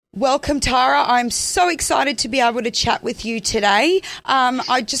Welcome, Tara. I'm so excited to be able to chat with you today.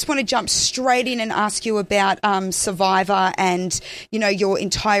 I just want to jump straight in and ask you about Survivor and, your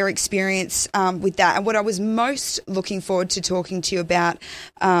entire experience with that. And what I was most looking forward to talking to you about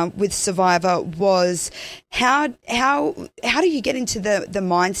with Survivor was how do you get into the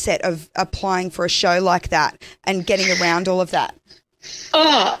mindset of applying for a show like that and getting around all of that?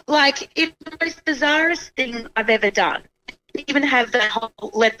 Oh, it's the most bizarrest thing I've ever done. Even have that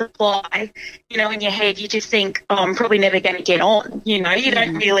whole let's apply, in your head, you just think, oh, I'm probably never going to get on. You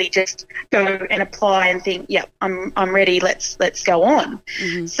don't really just go and apply and think, yep, I'm ready. Let's go on.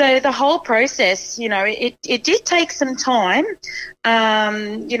 Mm-hmm. So the whole process, it did take some time.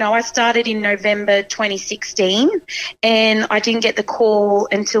 I started in November 2016 and I didn't get the call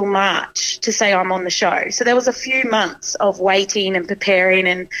until March to say I'm on the show. So there was a few months of waiting and preparing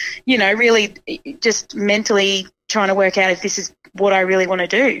and, really just mentally trying to work out if this is what I really want to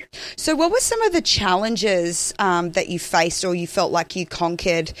do. So what were some of the challenges that you faced or you felt like you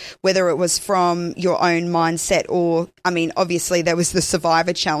conquered, whether it was from your own mindset or, obviously there was the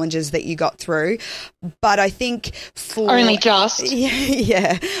Survivor challenges that you got through, but I think for... Only just.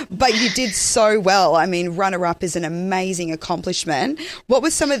 Yeah, but you did so well. Runner-up is an amazing accomplishment. What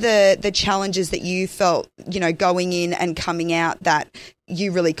were some of the challenges that you felt, going in and coming out that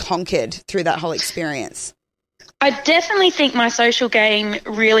you really conquered through that whole experience? I definitely think my social game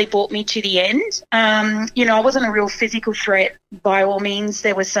really brought me to the end. I wasn't a real physical threat by all means.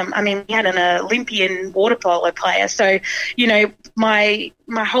 There was we had an Olympian water polo player. So, my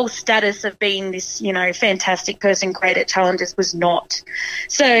whole status of being this, fantastic person, great at challenges was not.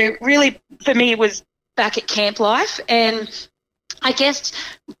 So really for me it was back at camp life and I guess,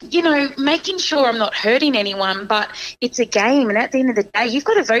 making sure I'm not hurting anyone, but it's a game. And at the end of the day, you've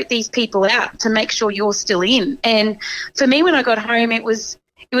got to vote these people out to make sure you're still in. And for me, when I got home, it was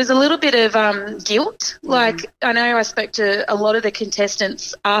a little bit of guilt. I know I spoke to a lot of the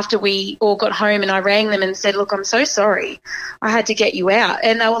contestants after we all got home and I rang them and said, look, I'm so sorry. I had to get you out.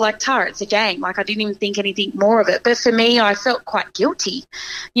 And they were like, Tara, it's a game. I didn't even think anything more of it. But for me, I felt quite guilty.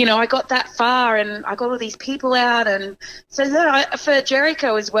 I got that far and I got all these people out. And so for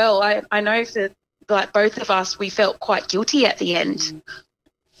Jericho as well, I know for both of us, we felt quite guilty at the end.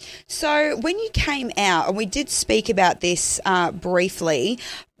 So when you came out, and we did speak about this briefly,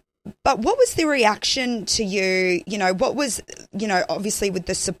 but what was the reaction to you? What was, obviously with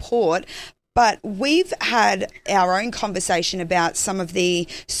the support, but we've had our own conversation about some of the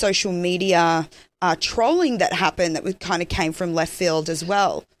social media trolling that happened that kind of came from left field as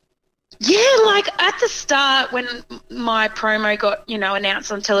well. Yeah, at the start when my promo got,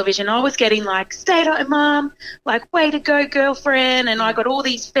 announced on television, I was getting stay at home, Mum, way to go, girlfriend, and I got all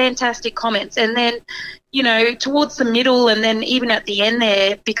these fantastic comments. And then, towards the middle and then even at the end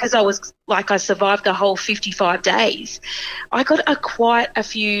there, because I survived the whole 55 days, I got quite a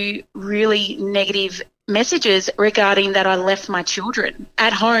few really negative messages regarding that I left my children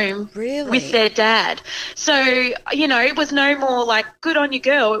at home with their dad. So, it was no more good on you,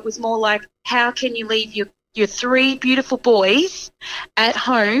 girl. It was more how can you leave your three beautiful boys at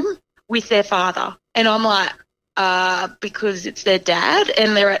home with their father? And I'm because it's their dad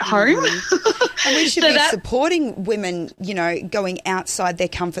and they're at home. And we should be supporting women, going outside their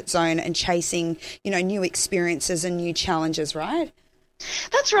comfort zone and chasing, new experiences and new challenges, right?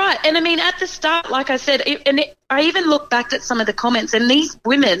 That's right. And at the start, like I said, I even looked back at some of the comments and these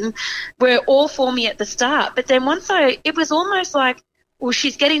women were all for me at the start. But then it was almost well,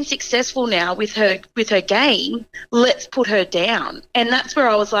 she's getting successful now with her game. Let's put her down. And that's where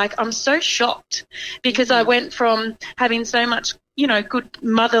I was I'm so shocked because I went from having so much, good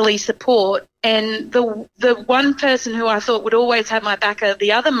motherly support and the one person who I thought would always have my back are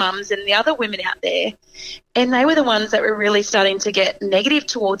the other mums and the other women out there. And they were the ones that were really starting to get negative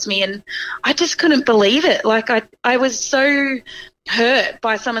towards me. And I just couldn't believe it. I was so hurt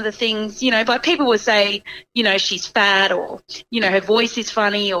by some of the things, people would say, she's fat or, her voice is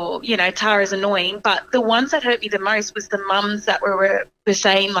funny or, Tara's annoying. But the ones that hurt me the most was the mums that were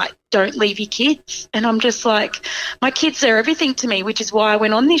saying, don't leave your kids. And I'm just my kids are everything to me, which is why I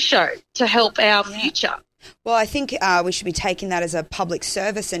went on this show to help our future. Well, I think we should be taking that as a public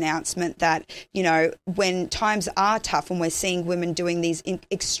service announcement that, when times are tough and we're seeing women doing these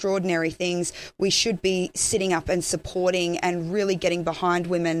extraordinary things, we should be sitting up and supporting and really getting behind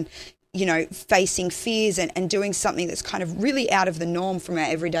women, facing fears and doing something that's kind of really out of the norm from our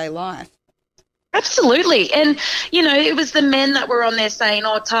everyday life. Absolutely. And, it was the men that were on there saying,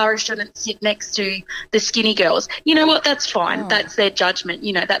 oh, Tara shouldn't sit next to the skinny girls. You know what? That's fine. Oh. That's their judgment.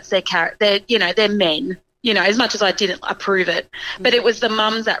 That's their character. They're men. as much as I didn't approve it. But it was the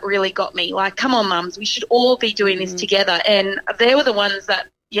mums that really got me. Like, come on, mums, we should all be doing this together. And they were the ones that,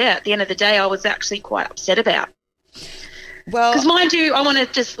 at the end of the day, I was actually quite upset about. Well, because mind you, I want to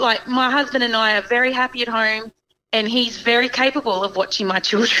just, like, my husband and I are very happy at home, and he's very capable of watching my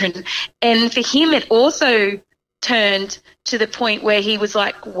children. And for him, it also turned to the point where he was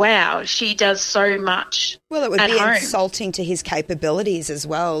like, wow, she does so much. Well, it would at be home. Insulting to his capabilities as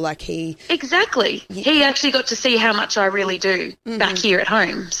well. Like Exactly. He actually got to see how much I really do back here at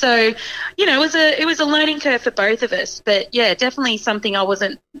home. So, it was a learning curve for both of us. But yeah, definitely something that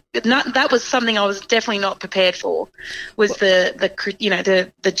was something I was definitely not prepared for, was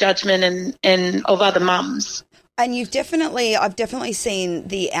the judgment and of other mums. And I've definitely seen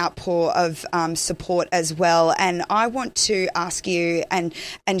the outpour of support as well. And I want to ask you and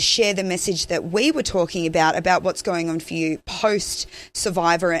share the message that we were talking about what's going on for you post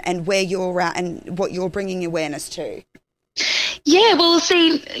Survivor and where you're at and what you're bringing awareness to. Yeah, well,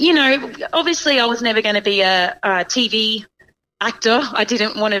 see, obviously I was never going to be a TV actor. I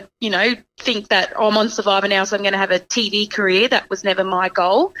didn't want to, think that I'm on Survivor now, so I'm going to have a TV career. That was never my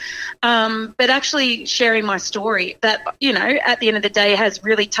goal. But actually sharing my story that, at the end of the day has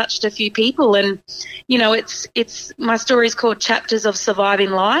really touched a few people. And, it's my story is called Chapters of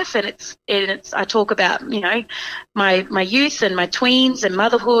Surviving Life. And it's I talk about, my youth and my tweens and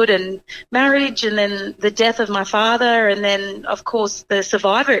motherhood and marriage, and then the death of my father, and then, of course, the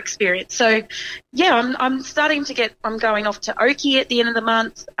Survivor experience. So, yeah, I'm going off to Oki at the end of the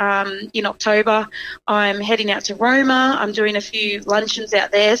month. In October, I'm heading out to Roma. I'm doing a few luncheons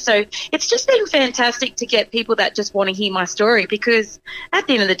out there. So it's just been fantastic to get people that just want to hear my story, because at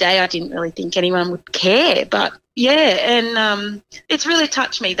the end of the day, I didn't really think anyone would care. But yeah, and it's really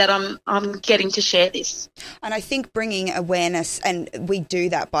touched me that I'm getting to share this. And I think bringing awareness, and we do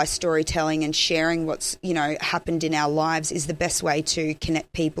that by storytelling and sharing what's, happened in our lives, is the best way to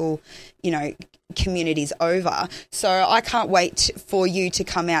connect people, communities over. So I can't wait for you to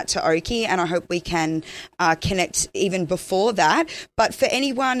come out to Oki, and I hope we can connect even before that. But for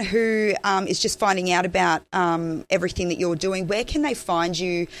anyone who is just finding out about everything that you're doing, where can they find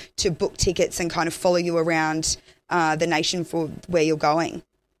you to book tickets and kind of follow you around the nation for where you're going?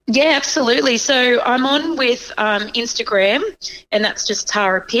 Yeah, absolutely. So I'm on with Instagram, and that's just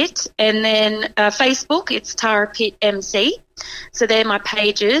Tara Pitt, and then Facebook, it's Tara Pitt MC. So they're my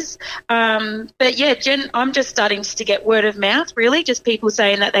pages. But yeah, I'm just starting to get word of mouth, really, just people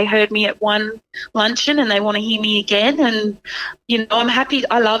saying that they heard me at one luncheon and they want to hear me again. And, I'm happy.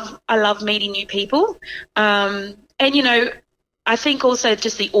 I love meeting new people. And, I think also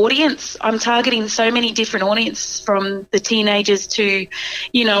just the audience. I'm targeting so many different audiences, from the teenagers to,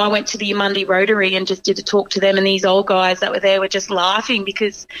 I went to the Yamundi Rotary and just did a talk to them, and these old guys that were there were just laughing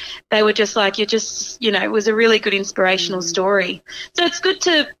because they were just like, it was a really good inspirational story. So it's good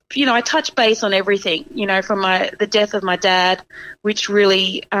to, I touch base on everything, from the death of my dad, which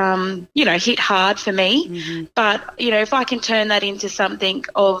really, hit hard for me. Mm-hmm. But, if I can turn that into something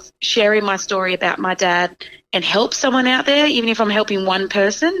of sharing my story about my dad and help someone out there, even if I'm helping one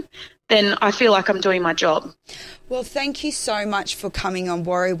person, then I feel like I'm doing my job. Well, thank you so much for coming on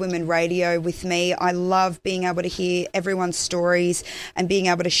Warrior Women Radio with me. I love being able to hear everyone's stories and being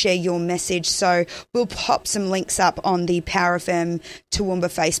able to share your message. So we'll pop some links up on the Power FM Toowoomba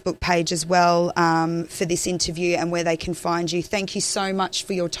Facebook page as well for this interview and where they can find you. Thank you so much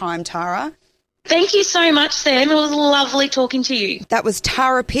for your time, Tara. Thank you so much, Sam. It was lovely talking to you. That was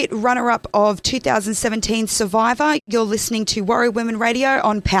Tara Pitt, runner-up of 2017 Survivor. You're listening to Warrior Women Radio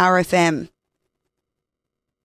on Power FM.